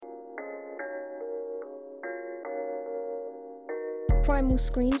Primal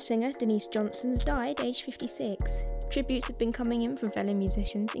Scream singer Denise Johnson has died aged 56. Tributes have been coming in from fellow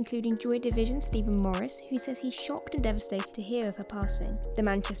musicians, including Joy Division Stephen Morris, who says he's shocked and devastated to hear of her passing. The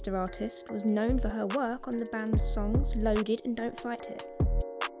Manchester artist was known for her work on the band's songs Loaded and Don't Fight It.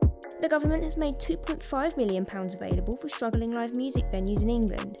 The government has made £2.5 million available for struggling live music venues in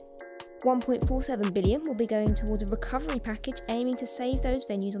England. £1.47 billion will be going towards a recovery package aiming to save those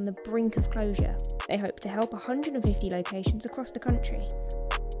venues on the brink of closure. They hope to help 150 locations across the country.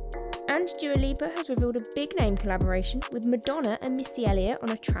 And Dua Lipa has revealed a big-name collaboration with Madonna and Missy Elliott on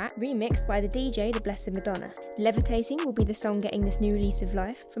a track remixed by the DJ The Blessed Madonna. Levitating will be the song getting this new lease of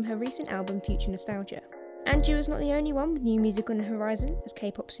life from her recent album Future Nostalgia. And Dua's not the only one with new music on the horizon, as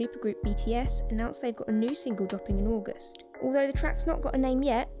K-pop supergroup BTS announced they've got a new single dropping in August. Although the track's not got a name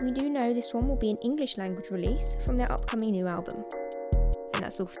yet, we do know this one will be an English language release from their upcoming new album. And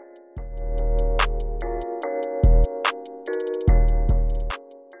that's all.